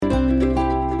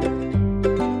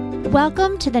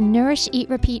Welcome to the Nourish, Eat,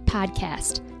 Repeat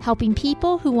podcast, helping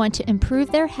people who want to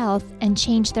improve their health and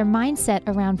change their mindset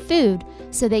around food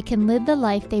so they can live the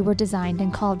life they were designed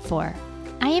and called for.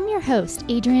 I am your host,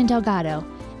 Adrienne Delgado,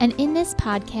 and in this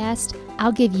podcast,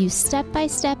 I'll give you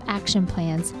step-by-step action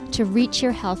plans to reach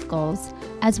your health goals,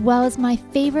 as well as my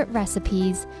favorite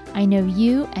recipes I know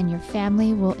you and your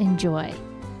family will enjoy.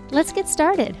 Let's get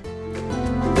started.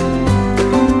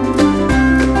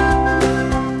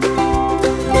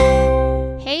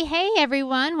 Hey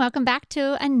everyone, welcome back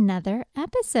to another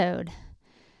episode.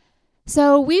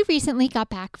 So we recently got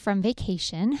back from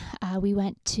vacation. We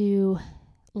went to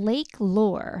Lake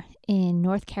Lure in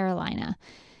North Carolina.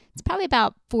 It's probably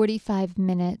about 45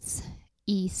 minutes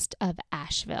east of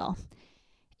Asheville.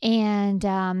 And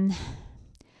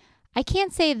I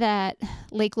can't say that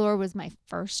Lake Lure was my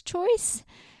first choice.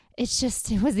 It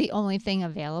was the only thing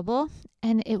available.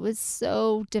 And it was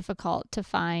so difficult to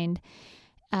find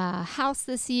a house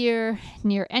this year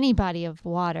near any body of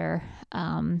water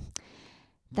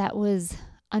that was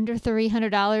under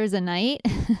 $300 a night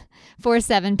for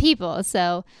 7 people.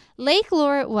 So Lake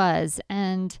Lure it was.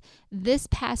 And this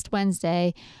past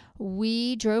Wednesday,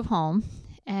 we drove home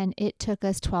and it took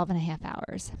us 12 and a half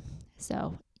hours.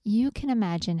 So you can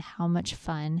imagine how much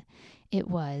fun it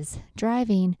was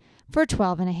driving for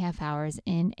 12 and a half hours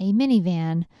in a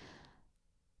minivan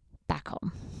back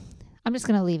home. I'm just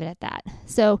going to leave it at that.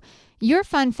 So your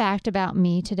fun fact about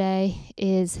me today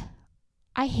is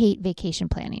I hate vacation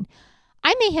planning.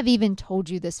 I may have even told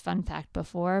you this fun fact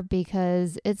before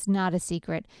because it's not a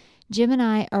secret. Jim and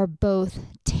I are both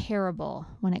terrible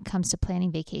when it comes to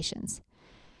planning vacations.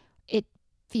 It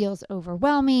feels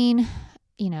overwhelming.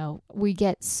 We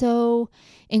get so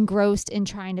engrossed in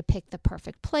trying to pick the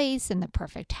perfect place and the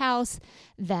perfect house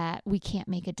that we can't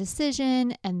make a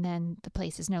decision, and then the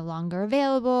place is no longer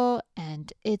available,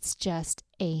 and it's just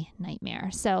a nightmare.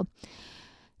 So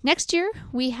next year,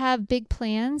 we have big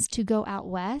plans to go out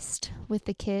west with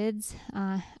the kids.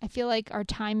 I feel like our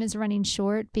time is running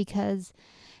short because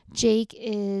Jake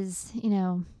is,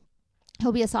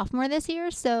 he'll be a sophomore this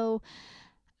year, so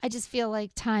I just feel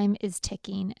like time is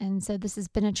ticking. And so this has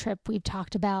been a trip we've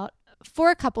talked about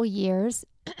for a couple years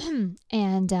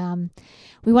and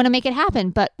we want to make it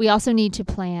happen, but we also need to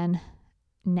plan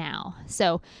now.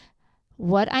 So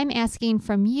what I'm asking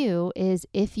from you is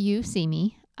if you see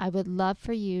me, I would love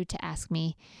for you to ask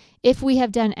me if we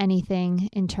have done anything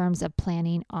in terms of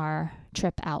planning our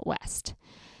trip out west.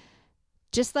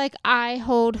 Just like I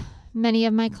hold many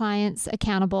of my clients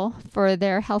accountable for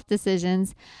their health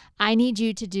decisions, I need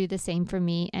you to do the same for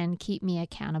me and keep me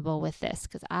accountable with this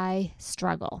because I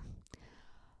struggle.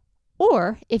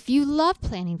 Or if you love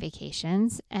planning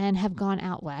vacations and have gone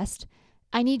out west,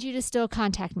 I need you to still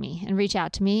contact me and reach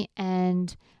out to me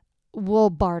and we'll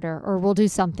barter or we'll do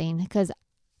something because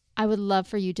I would love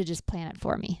for you to just plan it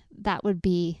for me. That would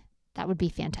be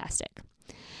fantastic.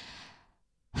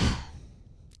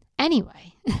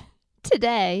 Anyway,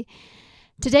 Today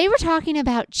we're talking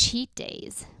about cheat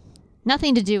days.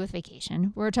 Nothing to do with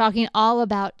vacation. We're talking all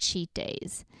about cheat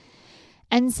days.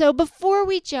 And so before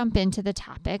we jump into the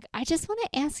topic, I just want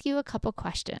to ask you a couple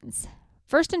questions.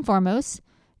 First and foremost,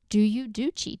 do you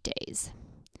do cheat days?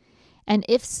 And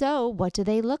if so, what do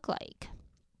they look like?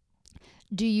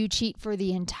 Do you cheat for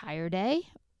the entire day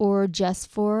or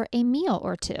just for a meal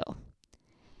or two?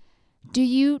 Do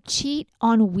you cheat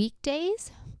on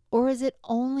weekdays? Or is it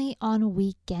only on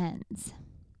weekends?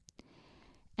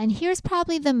 And here's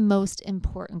probably the most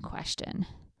important question.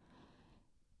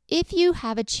 If you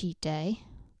have a cheat day,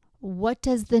 what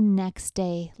does the next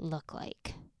day look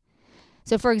like?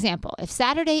 So for example, if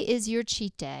Saturday is your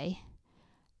cheat day,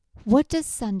 what does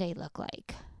Sunday look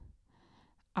like?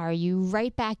 Are you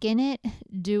right back in it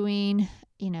doing,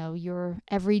 your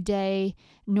everyday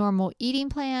normal eating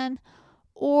plan?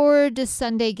 Or does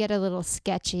Sunday get a little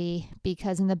sketchy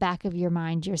because in the back of your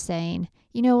mind you're saying,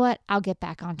 you know what, I'll get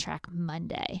back on track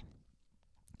Monday.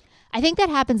 I think that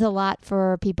happens a lot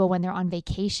for people when they're on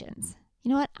vacations.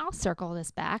 You know what, I'll circle this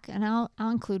back and I'll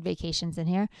include vacations in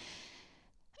here.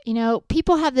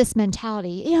 People have this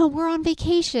mentality, we're on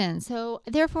vacation, so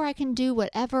therefore I can do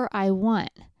whatever I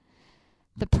want.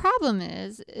 The problem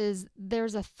is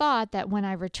there's a thought that when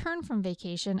I return from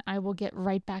vacation, I will get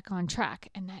right back on track.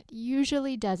 And that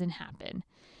usually doesn't happen.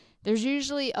 There's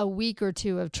usually a week or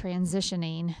two of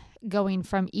transitioning, going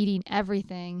from eating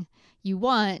everything you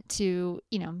want to,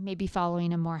 maybe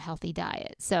following a more healthy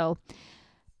diet. So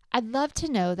I'd love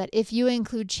to know that if you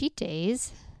include cheat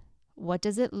days, what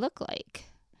does it look like?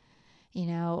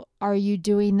 Are you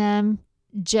doing them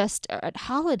just at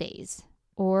holidays?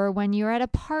 Or when you're at a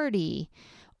party,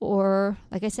 Or,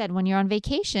 like I said, when you're on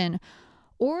vacation?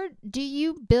 Or do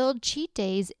you build cheat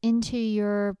days into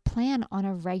your plan on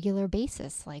a regular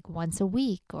basis, like once a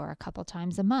week or a couple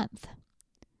times a month?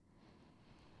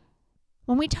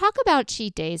 When we talk about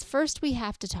cheat days, first we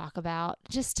have to talk about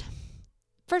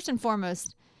first and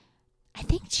foremost, I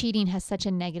think cheating has such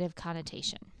a negative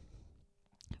connotation,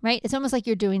 right? It's almost like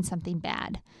you're doing something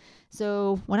bad.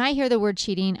 So when I hear the word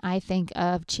cheating, I think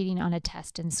of cheating on a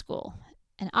test in school.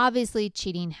 And obviously,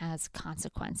 cheating has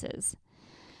consequences.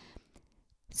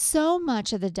 So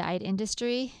much of the diet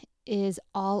industry is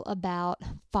all about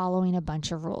following a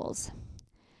bunch of rules,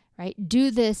 right?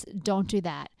 Do this, don't do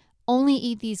that. Only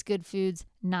eat these good foods,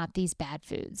 not these bad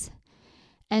foods.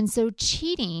 And so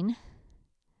cheating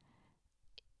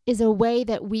is a way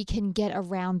that we can get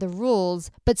around the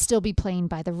rules, but still be playing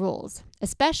by the rules,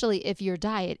 especially if your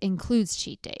diet includes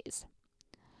cheat days.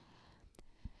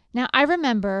 Now, I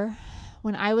remember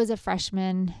when I was a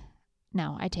freshman,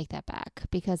 no, I take that back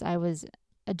because I was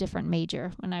a different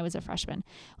major when I was a freshman.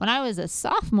 When I was a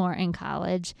sophomore in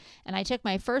college and I took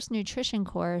my first nutrition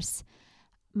course,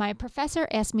 my professor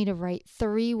asked me to write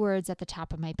 3 words at the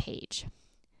top of my page.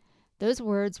 Those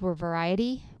words were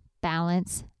variety,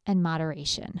 balance, and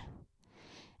moderation.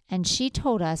 And she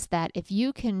told us that if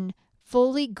you can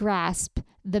fully grasp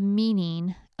the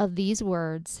meaning of these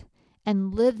words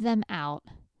and live them out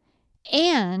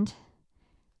and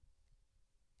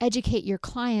educate your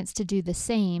clients to do the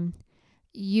same,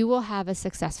 you will have a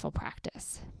successful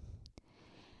practice.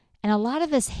 And a lot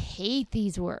of us hate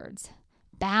these words.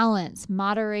 Balance,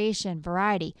 moderation,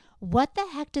 variety. What the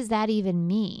heck does that even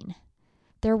mean?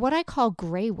 They're what I call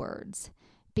gray words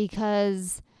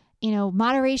because,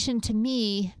 moderation to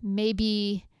me may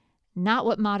be not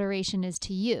what moderation is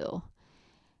to you.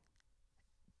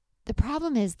 The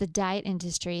problem is the diet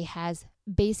industry has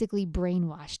basically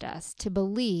brainwashed us to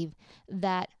believe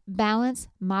that balance,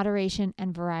 moderation,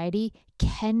 and variety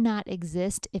cannot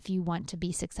exist if you want to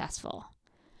be successful.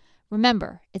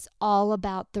 Remember, it's all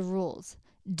about the rules.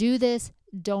 Do this,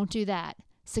 don't do that.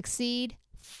 Succeed,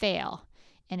 fail.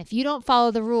 And if you don't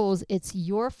follow the rules, it's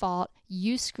your fault.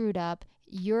 You screwed up.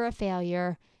 You're a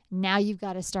failure. Now you've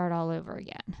got to start all over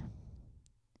again.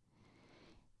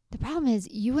 The problem is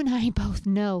you and I both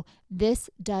know this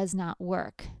does not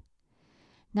work.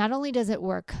 Not only does it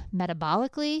work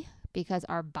metabolically because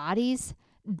our bodies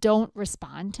don't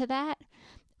respond to that,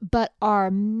 but our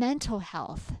mental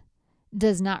health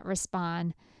does not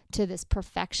respond to this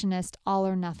perfectionist all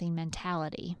or nothing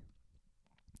mentality.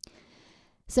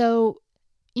 So,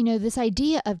 this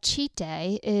idea of cheat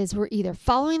day is we're either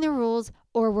following the rules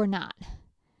or we're not.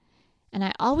 And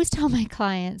I always tell my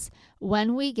clients,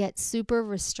 when we get super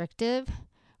restrictive,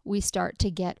 we start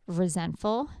to get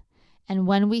resentful. And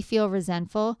when we feel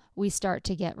resentful, we start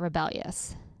to get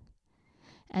rebellious.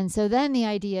 And so then the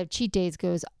idea of cheat days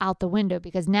goes out the window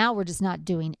because now we're just not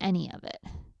doing any of it.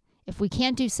 If we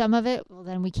can't do some of it, well,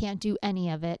 then we can't do any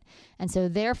of it. And so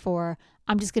therefore,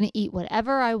 I'm just going to eat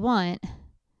whatever I want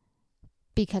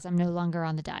because I'm no longer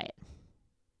on the diet.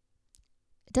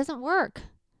 It doesn't work.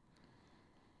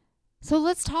 So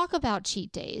let's talk about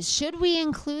cheat days. Should we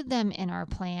include them in our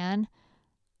plan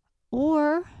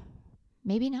or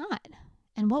maybe not?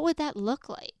 And what would that look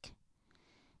like?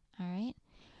 All right.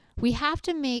 We have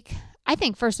to I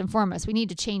think first and foremost, we need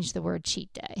to change the word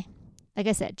cheat day. Like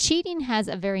I said, cheating has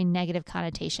a very negative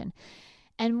connotation.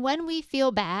 And when we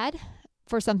feel bad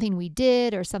for something we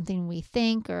did or something we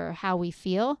think or how we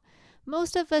feel,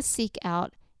 most of us seek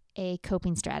out a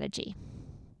coping strategy.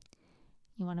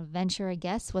 You want to venture a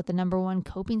guess what the number one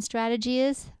coping strategy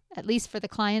is, at least for the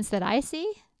clients that I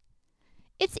see?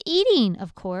 It's eating,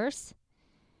 of course.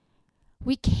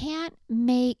 We can't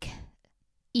make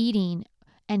eating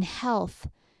and health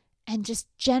and just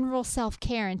general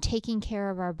self-care and taking care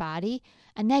of our body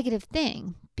a negative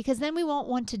thing because then we won't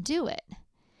want to do it.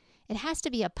 It has to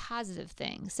be a positive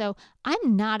thing. So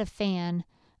I'm not a fan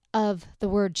of the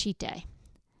word cheat day.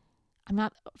 I'm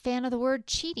not a fan of the word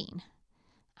cheating.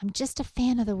 I'm just a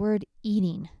fan of the word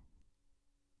eating.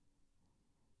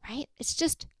 Right? It's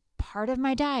just part of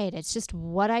my diet. It's just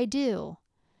what I do.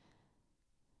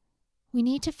 We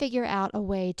need to figure out a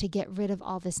way to get rid of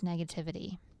all this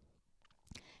negativity.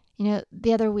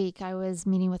 The other week I was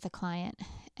meeting with a client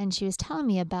and she was telling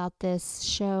me about this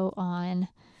show on,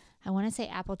 I want to say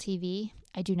Apple TV.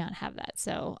 I do not have that,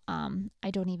 so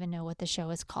I don't even know what the show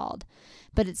is called.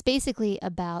 But it's basically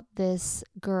about this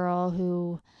girl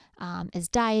who is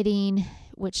dieting,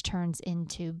 which turns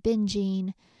into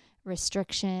binging,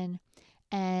 restriction,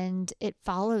 and it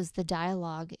follows the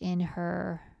dialogue in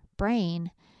her brain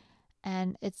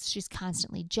And she's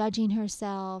constantly judging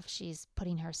herself. She's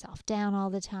putting herself down all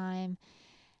the time.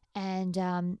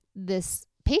 And this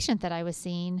patient that I was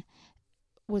seeing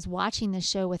was watching the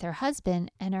show with her husband,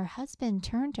 and her husband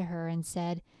turned to her and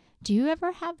said, "Do you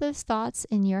ever have those thoughts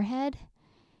in your head?"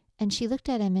 And she looked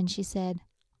at him and she said,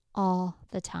 "All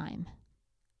the time.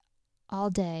 All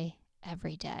day,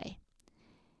 every day."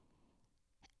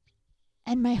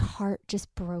 And my heart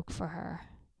just broke for her.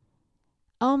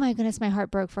 Oh my goodness, my heart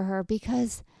broke for her,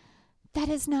 because that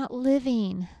is not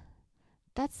living.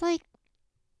 That's like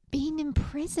being in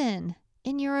prison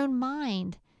in your own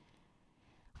mind.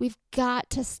 We've got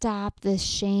to stop this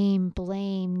shame,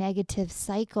 blame, negative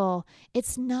cycle.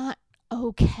 It's not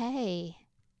okay.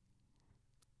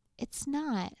 It's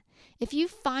not. If you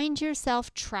find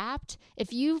yourself trapped,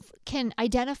 if you can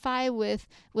identify with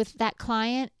that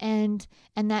client and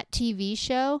that TV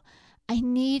show, I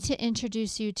need to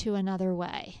introduce you to another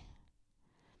way.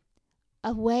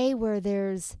 A way where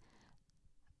there's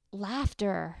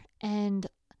laughter and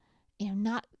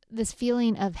not this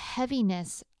feeling of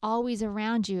heaviness always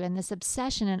around you, and this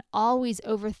obsession and always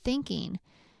overthinking.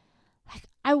 Like,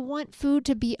 I want food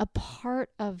to be a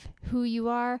part of who you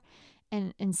are,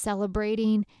 and in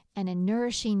celebrating and in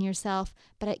nourishing yourself,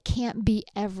 but it can't be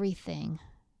everything.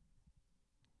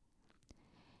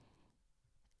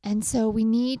 And so we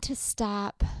need to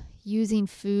stop using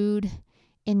food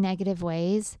in negative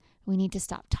ways. We need to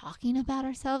stop talking about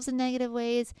ourselves in negative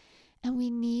ways. And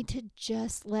we need to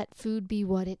just let food be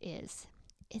what it is.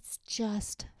 It's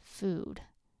just food.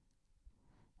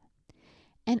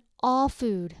 And all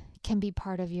food can be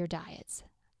part of your diets.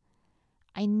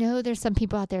 I know there's some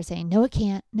people out there saying, no, it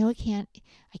can't. No, it can't.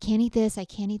 I can't eat this. I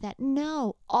can't eat that.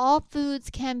 No, all foods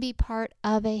can be part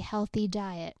of a healthy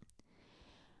diet.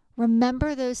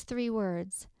 Remember those 3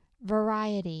 words: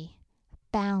 variety,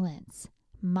 balance,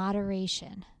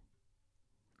 moderation.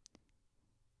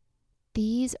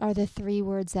 These are the 3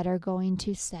 words that are going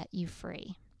to set you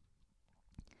free.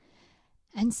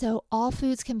 And so all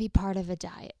foods can be part of a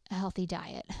diet, a healthy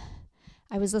diet.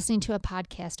 I was listening to a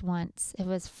podcast once. It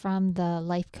was from the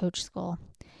Life Coach School.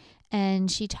 And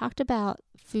she talked about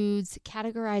foods,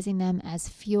 categorizing them as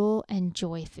fuel and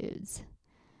joy foods.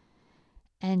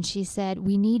 And she said,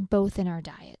 we need both in our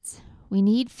diets. We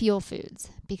need fuel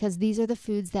foods because these are the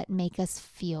foods that make us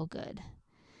feel good.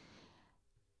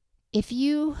 If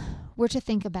you were to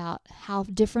think about how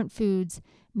different foods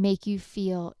make you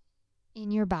feel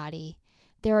in your body,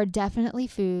 there are definitely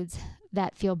foods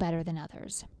that feel better than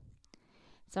others.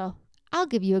 So I'll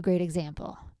give you a great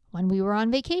example. When we were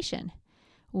on vacation,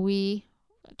 we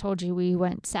told you we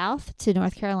went south to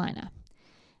North Carolina.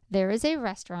 There is a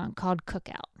restaurant called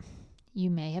Cookout. You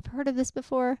may have heard of this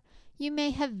before. You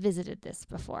may have visited this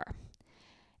before.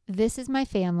 This is my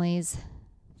family's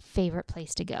favorite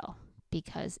place to go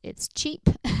because it's cheap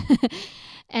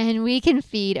and we can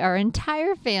feed our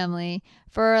entire family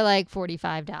for like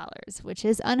 $45, which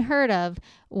is unheard of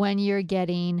when you're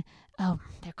getting,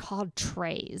 they're called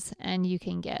trays, and you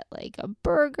can get like a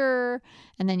burger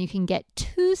and then you can get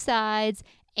 2 sides,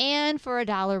 and for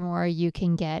 $1 more you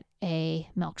can get a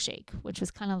milkshake, which was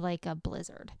kind of like a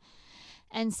Blizzard.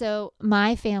 And so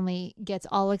my family gets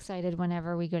all excited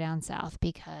whenever we go down south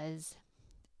because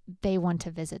they want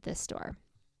to visit this store.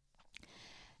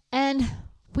 And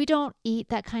we don't eat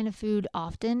that kind of food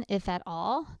often, if at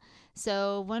all.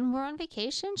 So when we're on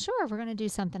vacation, sure, we're going to do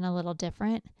something a little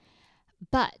different.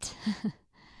 But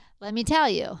let me tell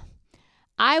you,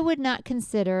 I would not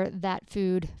consider that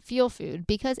food fuel food,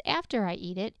 because after I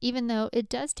eat it, even though it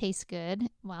does taste good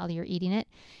while you're eating it,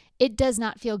 it does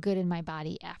not feel good in my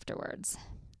body afterwards.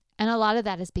 And a lot of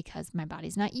that is because my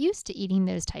body's not used to eating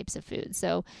those types of foods.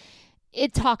 So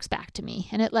it talks back to me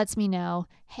and it lets me know,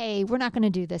 hey, we're not going to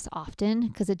do this often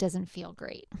because it doesn't feel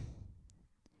great,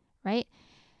 right?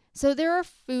 So there are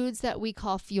foods that we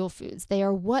call fuel foods. They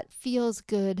are what feels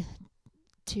good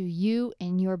to you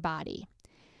and your body.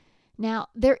 Now,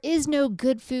 there is no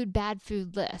good food, bad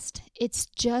food list. It's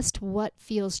just what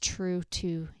feels true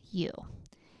to you.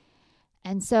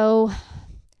 And so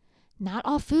not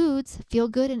all foods feel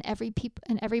good in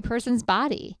every person's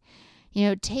body.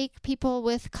 Take people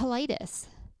with colitis,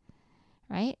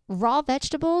 right? Raw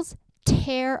vegetables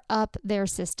tear up their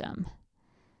system.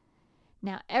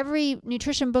 Now, every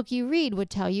nutrition book you read would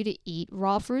tell you to eat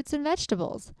raw fruits and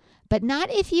vegetables, but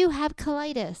not if you have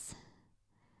colitis.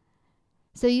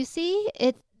 So you see,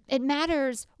 it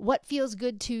matters what feels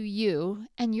good to you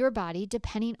and your body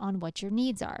depending on what your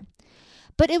needs are.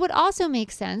 But it would also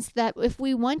make sense that if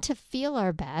we want to feel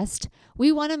our best,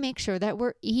 we want to make sure that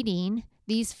we're eating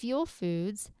these fuel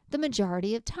foods the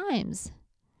majority of times,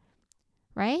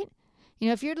 right?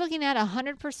 If you're looking at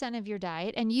 100% of your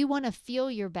diet and you want to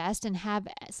feel your best and have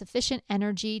sufficient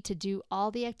energy to do all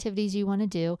the activities you want to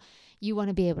do, you want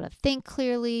to be able to think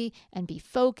clearly and be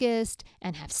focused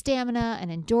and have stamina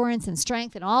and endurance and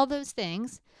strength and all those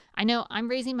things. I know I'm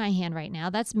raising my hand right now.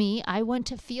 That's me. I want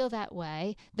to feel that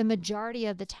way the majority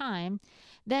of the time.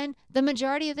 Then the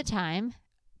majority of the time,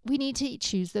 we need to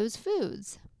choose those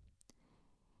foods.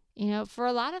 For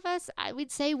a lot of us, I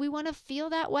would say we want to feel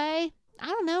that way,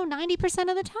 90%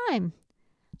 of the time.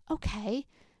 Okay,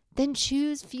 then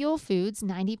choose fuel foods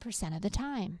 90% of the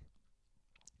time.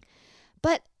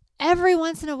 But every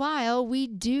once in a while, we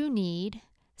do need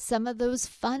some of those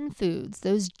fun foods,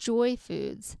 those joy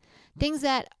foods, things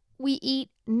that we eat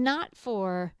not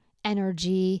for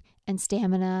energy and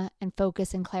stamina and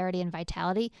focus and clarity and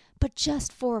vitality, but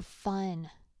just for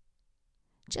fun.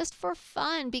 Just for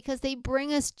fun, because they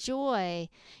bring us joy.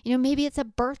 Maybe it's a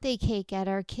birthday cake at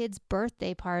our kid's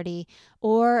birthday party,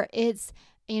 or it's,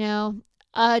 a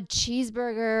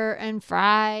cheeseburger and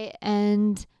fry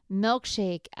and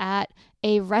milkshake at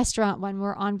a restaurant when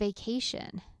we're on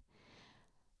vacation.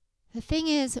 The thing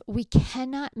is, we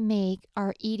cannot make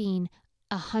our eating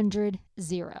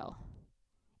 100-0.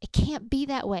 It can't be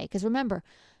that way, because remember,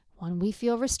 when we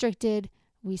feel restricted,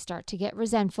 we start to get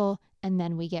resentful, and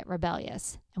then we get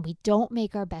rebellious, and we don't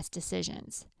make our best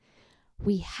decisions.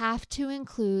 We have to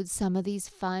include some of these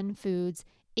fun foods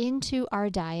into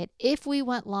our diet if we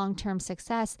want long-term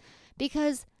success,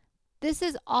 because this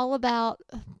is all about,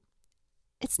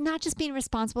 it's not just being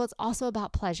responsible, it's also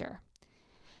about pleasure.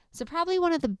 So probably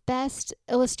one of the best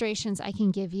illustrations I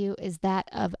can give you is that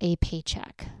of a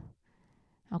paycheck.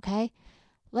 Okay?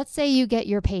 Let's say you get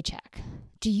your paycheck.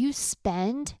 Do you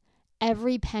spend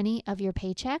every penny of your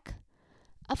paycheck?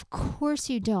 Of course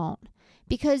you don't,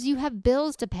 because you have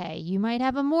bills to pay. You might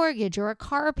have a mortgage or a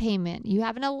car payment. You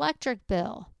have an electric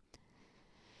bill.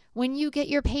 When you get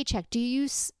your paycheck, do you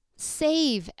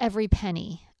save every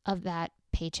penny of that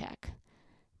paycheck?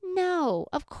 No,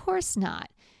 of course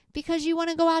not, because you want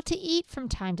to go out to eat from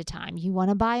time to time. You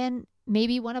want to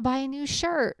maybe want to buy a new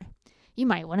shirt. You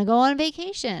might want to go on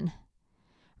vacation,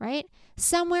 right?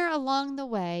 Somewhere along the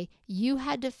way, you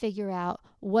had to figure out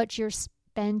what your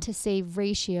spend to save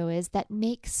ratio is that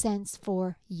makes sense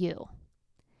for you.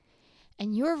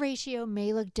 And your ratio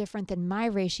may look different than my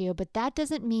ratio, but that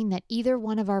doesn't mean that either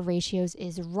one of our ratios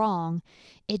is wrong.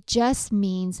 It just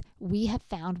means we have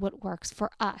found what works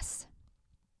for us.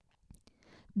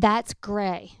 That's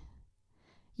gray.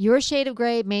 Your shade of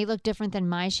gray may look different than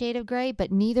my shade of gray,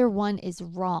 but neither one is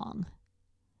wrong.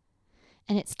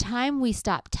 And it's time we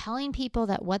stop telling people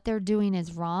that what they're doing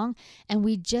is wrong, and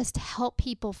we just help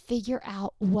people figure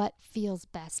out what feels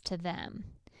best to them.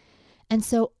 And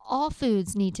so all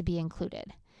foods need to be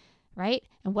included, right?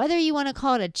 And whether you want to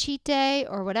call it a cheat day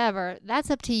or whatever,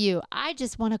 that's up to you. I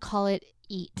just want to call it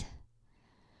eat.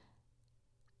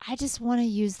 I just want to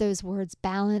use those words: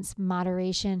 balance,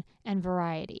 moderation, and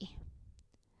variety.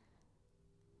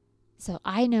 So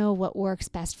I know what works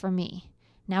best for me.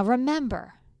 Now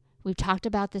remember, we've talked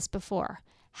about this before.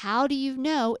 How do you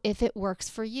know if it works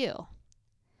for you?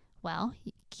 Well,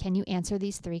 can you answer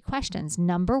these 3 questions?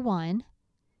 Number 1,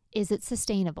 is it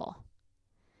sustainable?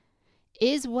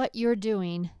 Is what you're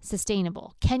doing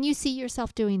sustainable? Can you see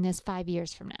yourself doing this 5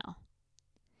 years from now?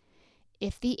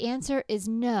 If the answer is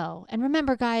no, and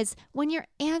remember guys, when you're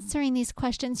answering these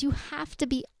questions, you have to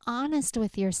be honest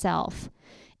with yourself.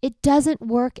 It doesn't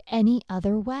work any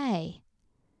other way.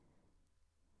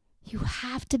 You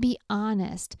have to be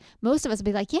honest. Most of us will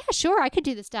be like, yeah, sure, I could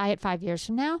do this diet 5 years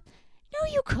from now. No,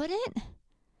 you couldn't.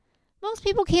 Most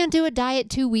people can't do a diet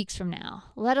 2 weeks from now,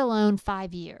 let alone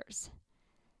 5 years.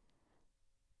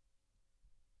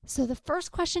 So the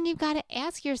first question you've got to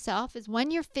ask yourself is, when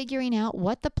you're figuring out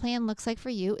what the plan looks like for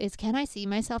you, is, can I see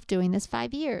myself doing this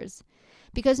 5 years?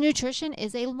 Because nutrition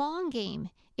is a long game.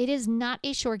 It is not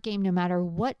a short game, no matter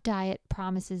what diet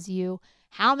promises you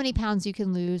how many pounds you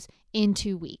can lose in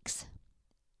 2 weeks.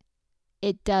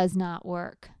 It does not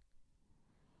work.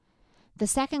 The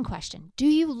second question, do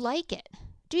you like it?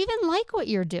 Do you even like what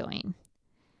you're doing?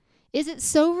 Is it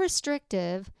so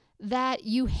restrictive that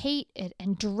you hate it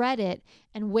and dread it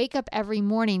and wake up every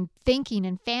morning thinking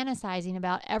and fantasizing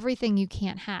about everything you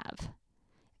can't have,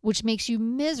 which makes you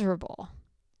miserable?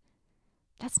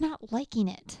 That's not liking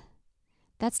it.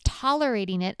 That's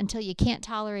tolerating it until you can't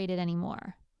tolerate it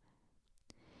anymore.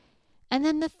 And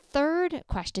then the third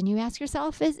question you ask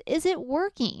yourself is it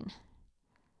working?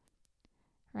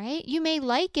 Right? You may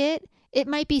like it. It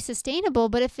might be sustainable,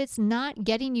 but if it's not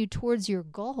getting you towards your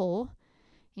goal,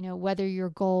 whether your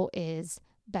goal is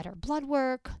better blood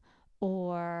work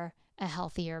or a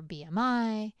healthier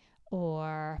BMI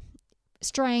or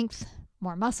strength,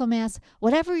 more muscle mass,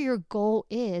 whatever your goal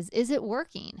is it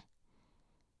working?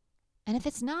 And if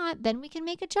it's not, then we can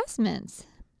make adjustments.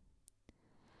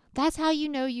 That's how you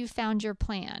know you found your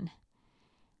plan.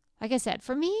 Like I said,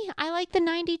 for me, I like the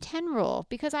 90-10 rule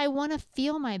because I want to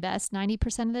feel my best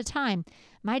 90% of the time.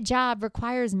 My job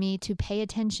requires me to pay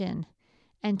attention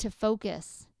and to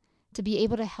focus, to be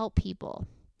able to help people.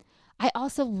 I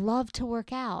also love to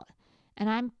work out, and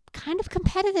I'm kind of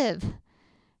competitive,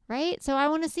 right? So I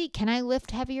want to see, can I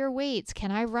lift heavier weights?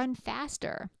 Can I run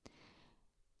faster?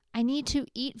 I need to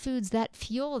eat foods that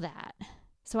fuel that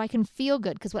so I can feel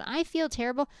good. Because when I feel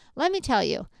terrible, let me tell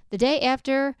you, the day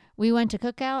after we went to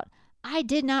Cookout, I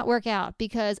did not work out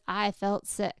because I felt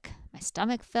sick. My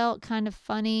stomach felt kind of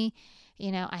funny.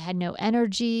 I had no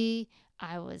energy.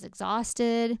 I was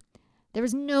exhausted. There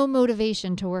was no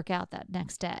motivation to work out that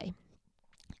next day.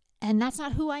 And that's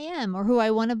not who I am or who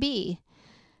I want to be.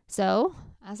 So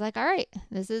I was like, all right,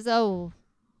 this is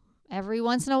every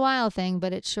once in a while thing,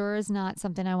 but it sure is not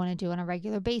something I want to do on a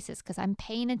regular basis because I'm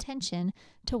paying attention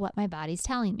to what my body's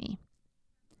telling me.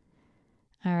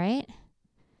 All right.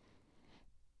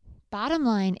 Bottom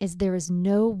line is there is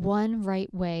no one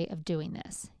right way of doing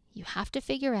this. You have to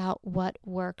figure out what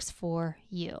works for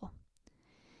you.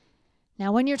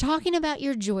 Now, when you're talking about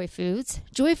your joy foods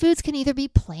can either be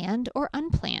planned or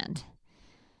unplanned.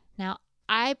 Now,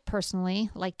 I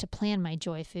personally like to plan my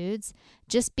joy foods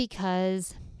just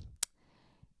because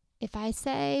if I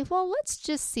say, well, let's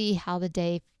just see how the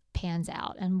day pans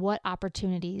out and what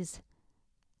opportunities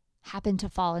happen to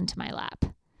fall into my lap.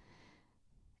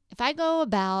 If I go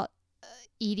about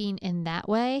eating in that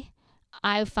way,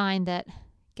 I find that,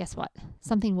 guess what?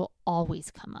 Something will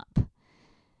always come up.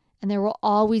 And there will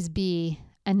always be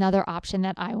another option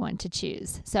that I want to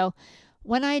choose. So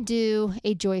when I do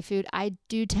a joy food, I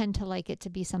do tend to like it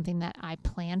to be something that I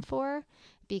plan for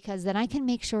because then I can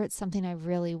make sure it's something I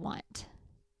really want.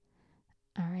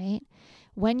 All right.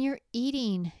 When you're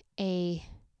eating a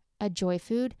joy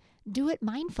food, do it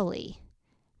mindfully.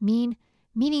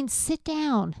 Meaning sit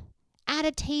down at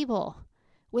a table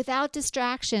without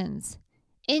distractions.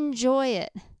 Enjoy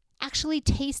it. Actually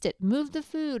taste it. Move the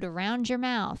food around your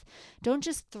mouth. Don't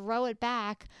just throw it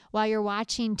back while you're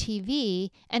watching TV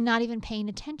and not even paying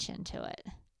attention to it.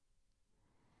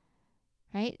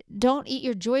 Right? Don't eat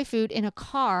your joy food in a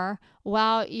car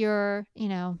while you're,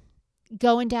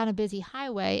 going down a busy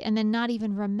highway and then not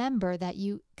even remember that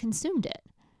you consumed it.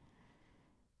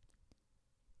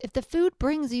 If the food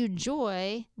brings you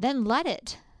joy, then let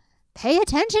it. Pay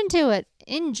attention to it.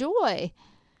 Enjoy.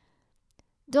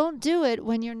 Don't do it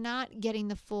when you're not getting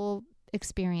the full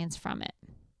experience from it.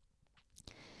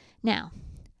 Now,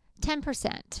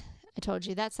 10%. I told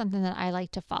you that's something that I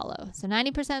like to follow. So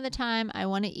 90% of the time, I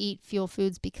want to eat fuel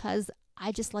foods because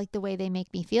I just like the way they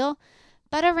make me feel.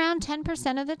 But around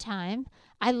 10% of the time,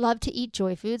 I love to eat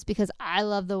joy foods because I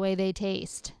love the way they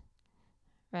taste.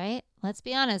 Right? Let's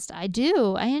be honest. I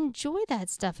do. I enjoy that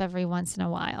stuff every once in a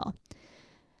while.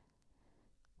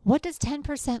 What does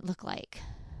 10% look like?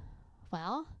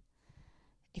 Well,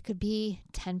 it could be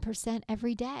 10%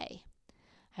 every day.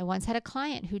 I once had a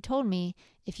client who told me,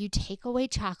 if you take away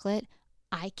chocolate,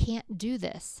 I can't do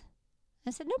this.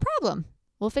 I said, no problem.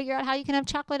 We'll figure out how you can have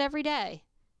chocolate every day.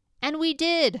 And we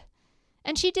did.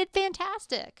 And she did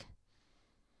fantastic.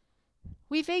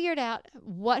 We figured out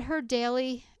what her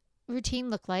daily routine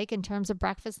looked like in terms of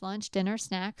breakfast, lunch, dinner,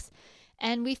 snacks.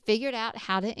 And we figured out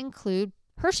how to include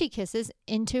Hershey Kisses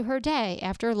into her day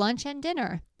after lunch and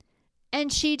dinner.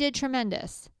 And she did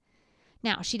tremendous.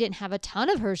 Now, she didn't have a ton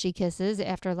of Hershey Kisses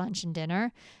after lunch and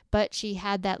dinner, but she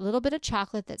had that little bit of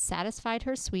chocolate that satisfied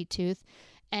her sweet tooth.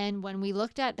 And when we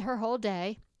looked at her whole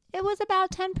day, it was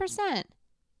about 10%.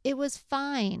 It was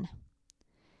fine.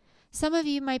 Some of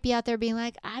you might be out there being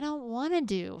like, I don't want to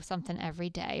do something every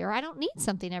day, or I don't need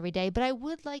something every day, but I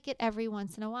would like it every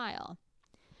once in a while.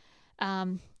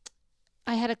 I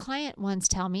had a client once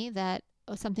tell me that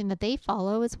something that they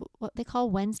follow is what they call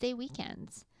Wednesday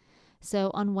weekends. So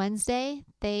on Wednesday,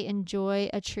 they enjoy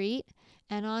a treat,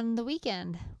 and on the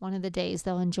weekend, one of the days,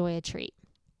 they'll enjoy a treat.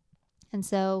 And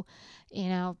so,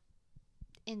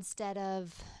 instead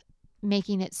of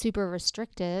making it super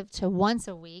restrictive to once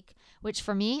a week, which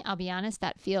for me, I'll be honest,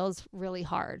 that feels really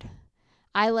hard.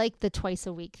 I like the twice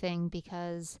a week thing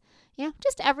because,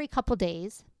 just every couple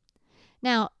days.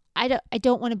 Now, I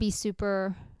don't want to be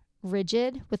super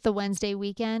rigid with the Wednesday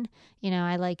weekend.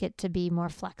 I like it to be more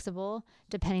flexible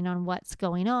depending on what's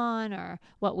going on or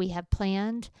what we have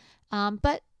planned.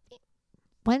 But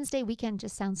Wednesday weekend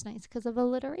just sounds nice because of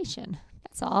alliteration.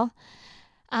 That's all.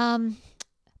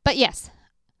 But yes,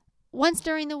 once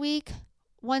during the week,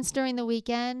 once during the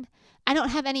weekend. I don't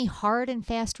have any hard and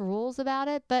fast rules about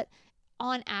it, but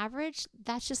on average,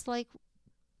 that's just like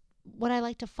what I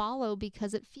like to follow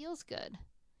because it feels good.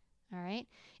 All right.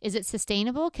 Is it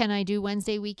sustainable? Can I do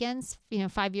Wednesday weekends,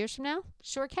 5 years from now?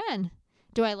 Sure can.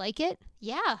 Do I like it?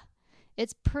 Yeah.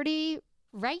 It's pretty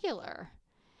regular.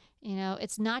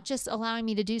 It's not just allowing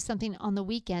me to do something on the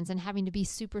weekends and having to be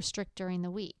super strict during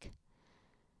the week.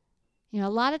 A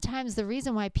lot of times the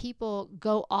reason why people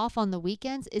go off on the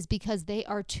weekends is because they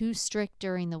are too strict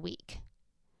during the week.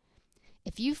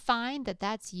 If you find that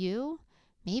that's you,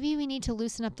 maybe we need to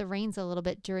loosen up the reins a little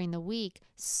bit during the week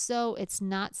so it's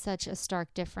not such a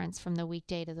stark difference from the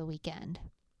weekday to the weekend.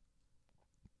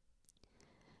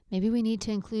 Maybe we need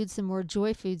to include some more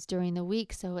joy foods during the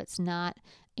week so it's not,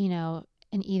 an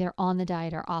either on the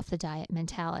diet or off the diet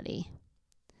mentality.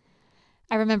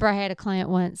 I remember I had a client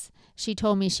once. She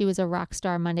told me she was a rock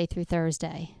star Monday through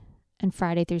Thursday, and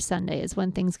Friday through Sunday is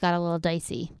when things got a little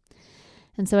dicey.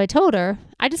 And so I told her,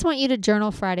 I just want you to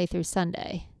journal Friday through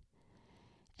Sunday.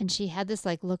 And she had this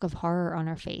look of horror on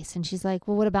her face. And she's like,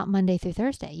 well, what about Monday through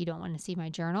Thursday? You don't want to see my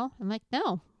journal? I'm like,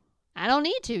 no, I don't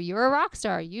need to. You're a rock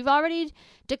star. You've already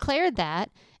declared that.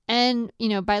 And,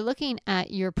 by looking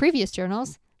at your previous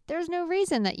journals, there's no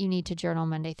reason that you need to journal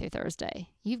Monday through Thursday.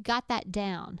 You've got that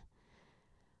down.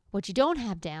 What you don't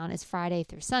have down is Friday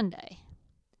through Sunday.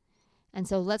 And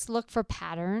so let's look for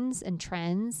patterns and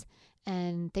trends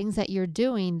and things that you're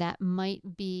doing that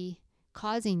might be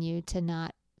causing you to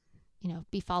not,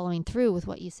 be following through with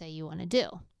what you say you want to do.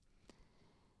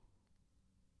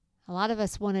 A lot of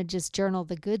us want to just journal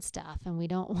the good stuff and we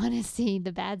don't want to see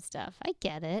the bad stuff. I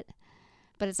get it,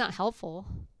 but it's not helpful.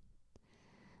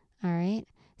 All right.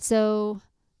 So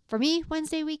for me,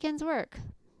 Wednesday weekends work.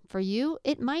 For you,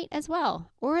 it might as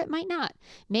well, or it might not.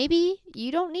 Maybe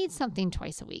you don't need something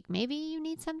twice a week. Maybe you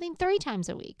need something 3 times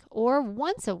a week or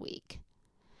once a week.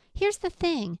 Here's the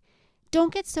thing.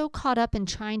 Don't get so caught up in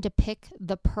trying to pick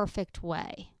the perfect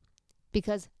way.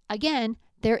 Because, again,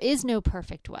 there is no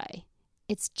perfect way.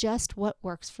 It's just what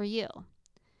works for you.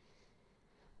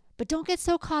 But don't get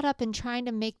so caught up in trying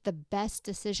to make the best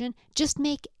decision. Just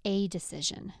make a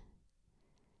decision.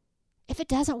 If it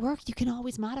doesn't work, you can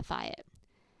always modify it.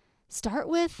 Start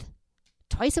with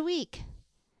twice a week.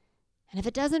 And if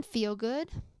it doesn't feel good,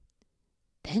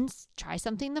 then try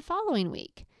something the following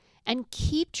week. And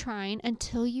keep trying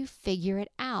until you figure it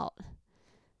out.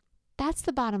 That's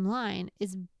the bottom line,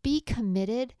 is be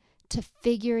committed to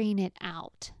figuring it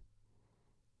out.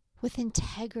 With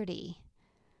integrity.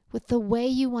 With the way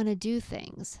you want to do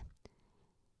things.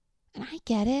 And I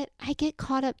get it. I get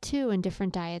caught up too in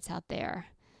different diets out there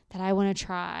that I want to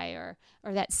try or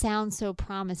that sounds so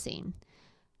promising.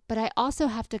 But I also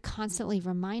have to constantly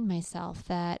remind myself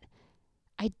that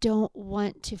I don't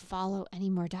want to follow any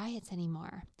more diets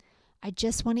anymore. I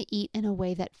just want to eat in a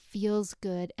way that feels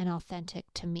good and authentic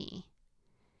to me.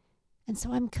 And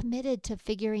so I'm committed to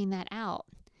figuring that out.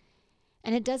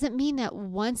 And it doesn't mean that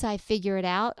once I figure it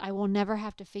out, I will never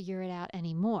have to figure it out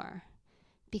anymore.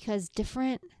 Because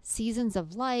different seasons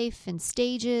of life and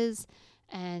stages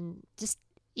and just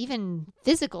even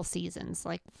physical seasons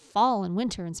like fall and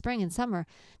winter and spring and summer,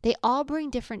 they all bring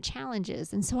different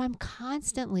challenges. And so I'm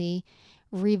constantly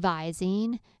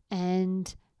revising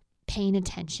and paying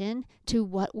attention to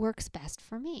what works best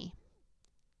for me.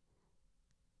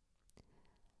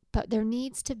 But there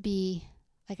needs to be,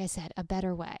 like I said, a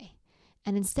better way.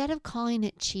 And instead of calling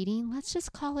it cheating, let's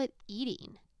just call it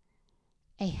eating.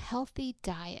 A healthy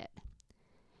diet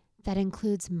that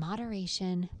includes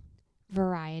moderation,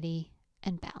 variety,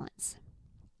 and balance.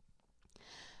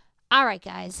 All right,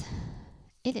 guys,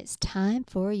 it is time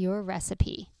for your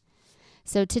recipe.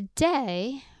 So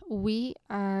today we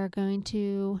are going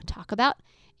to talk about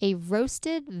a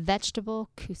roasted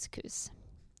vegetable couscous.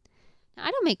 Now,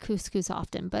 I don't make couscous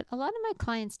often, but a lot of my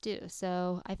clients do.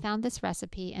 So I found this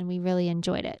recipe and we really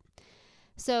enjoyed it.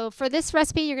 So for this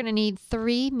recipe, you're going to need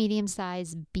 3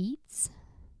 medium-sized beets,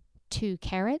 2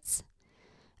 carrots,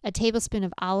 a tablespoon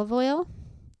of olive oil,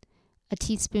 a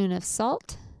teaspoon of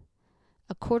salt,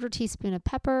 a 1/4 teaspoon of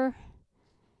pepper,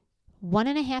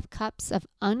 1.5 cups of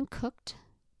uncooked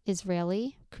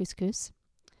Israeli couscous.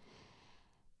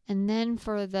 And then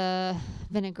for the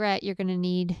vinaigrette, you're going to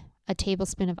need a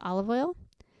tablespoon of olive oil,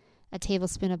 a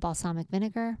tablespoon of balsamic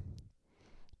vinegar,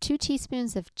 2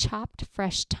 teaspoons of chopped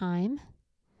fresh thyme,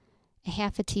 a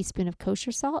 1/2 teaspoon of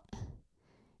kosher salt,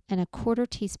 and a 1/4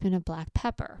 teaspoon of black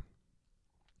pepper.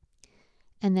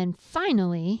 And then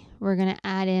finally, we're going to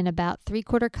add in about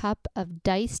 3/4 cup of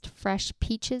diced fresh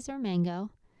peaches or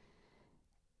mango,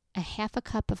 a 1/2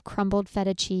 cup of crumbled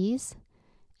feta cheese,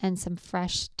 and some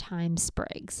fresh thyme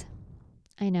sprigs.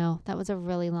 I know that was a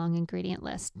really long ingredient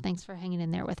list. Thanks for hanging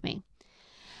in there with me.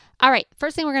 All right,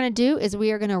 first thing we're going to do is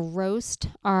we are going to roast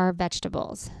our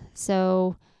vegetables.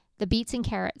 So the beets and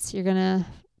carrots, you're going to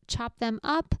chop them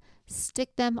up,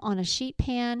 stick them on a sheet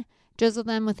pan, drizzle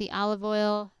them with the olive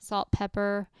oil, salt,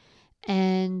 pepper,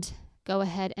 and go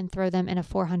ahead and throw them in a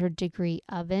 400-degree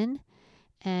oven.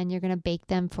 And you're going to bake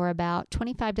them for about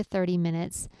 25 to 30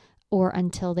 minutes or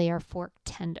until they are fork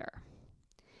tender.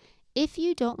 If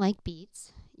you don't like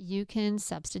beets, you can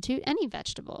substitute any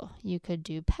vegetable. You could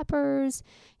do peppers,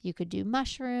 you could do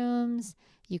mushrooms,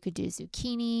 you could do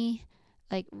zucchini,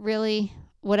 like really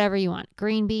whatever you want.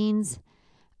 Green beans.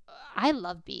 I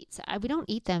love beets. We don't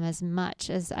eat them as much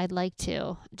as I'd like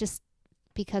to, just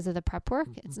because of the prep work.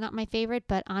 It's not my favorite,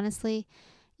 but honestly,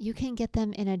 you can get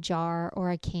them in a jar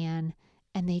or a can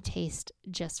and they taste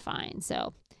just fine.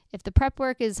 So if the prep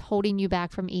work is holding you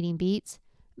back from eating beets,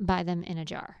 buy them in a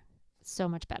jar. So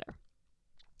much better.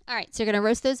 All right, so you're going to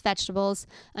roast those vegetables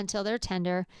until they're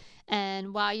tender.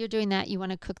 And while you're doing that, you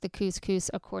want to cook the couscous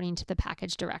according to the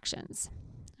package directions.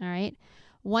 All right.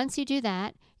 Once you do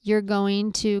that, you're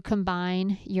going to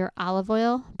combine your olive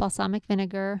oil, balsamic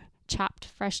vinegar, chopped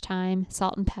fresh thyme,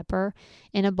 salt and pepper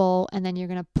in a bowl, and then you're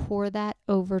going to pour that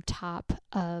over top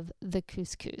of the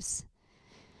couscous.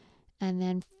 And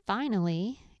then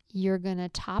finally, you're going to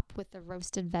top with the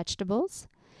roasted vegetables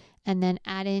and then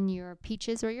add in your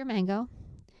peaches or your mango,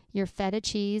 your feta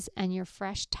cheese, and your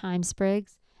fresh thyme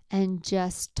sprigs, and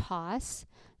just toss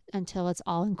until it's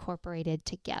all incorporated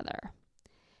together.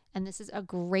 And this is a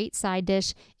great side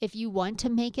dish. If you want to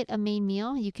make it a main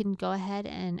meal, you can go ahead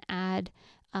and add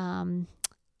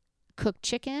cooked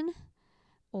chicken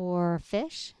or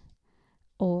fish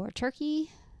or turkey,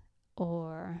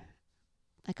 or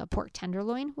like a pork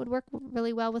tenderloin would work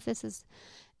really well with this as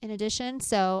in addition.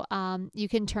 So you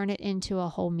can turn it into a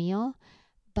whole meal,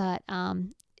 but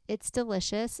it's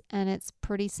delicious and it's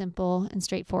pretty simple and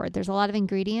straightforward. There's a lot of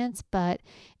ingredients, but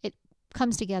it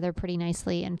comes together pretty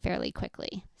nicely and fairly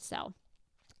quickly. So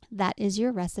that is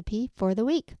your recipe for the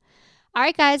week. All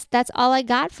right, guys, that's all I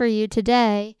got for you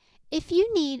today. If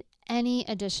you need any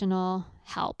additional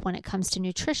help when it comes to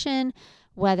nutrition,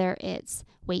 whether it's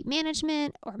weight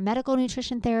management or medical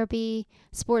nutrition therapy,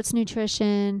 sports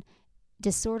nutrition,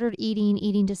 disordered eating,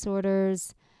 eating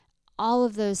disorders, all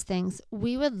of those things,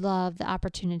 we would love the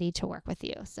opportunity to work with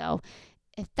you. So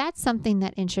if that's something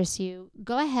that interests you,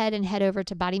 go ahead and head over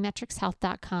to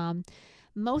bodymetricshealth.com.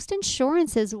 Most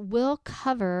insurances will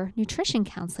cover nutrition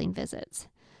counseling visits.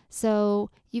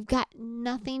 So you've got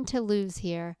nothing to lose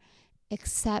here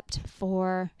except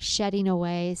for shedding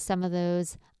away some of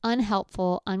those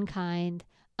unhelpful, unkind,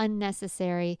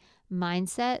 unnecessary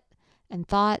mindset and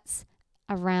thoughts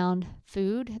around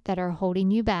food that are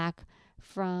holding you back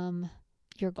from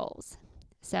your goals.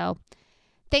 So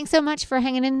thanks so much for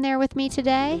hanging in there with me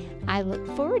today. I look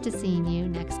forward to seeing you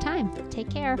next time. Take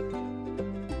care.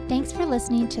 Thanks for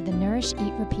listening to the Nourish,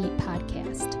 Eat, Repeat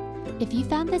podcast. If you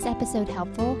found this episode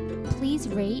helpful, please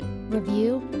rate,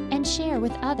 review, and share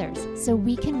with others so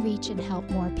we can reach and help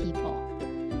more people.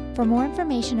 For more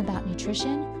information about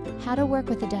nutrition, how to work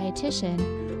with a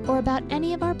dietitian, or about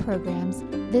any of our programs,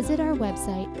 visit our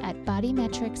website at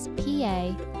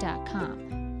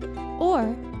bodymetricspa.com.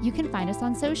 Or you can find us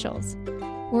on socials.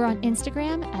 We're on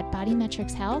Instagram at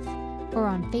Bodymetrics Health or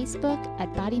on Facebook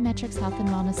at Bodymetrics Health and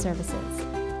Wellness Services.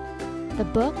 The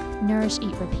book, Nourish,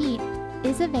 Eat, Repeat,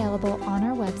 is available on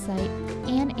our website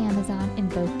and Amazon in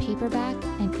both paperback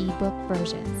and ebook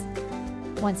versions.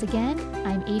 Once again,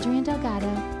 I'm Adrienne Delgado,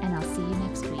 and I'll see you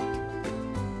next week.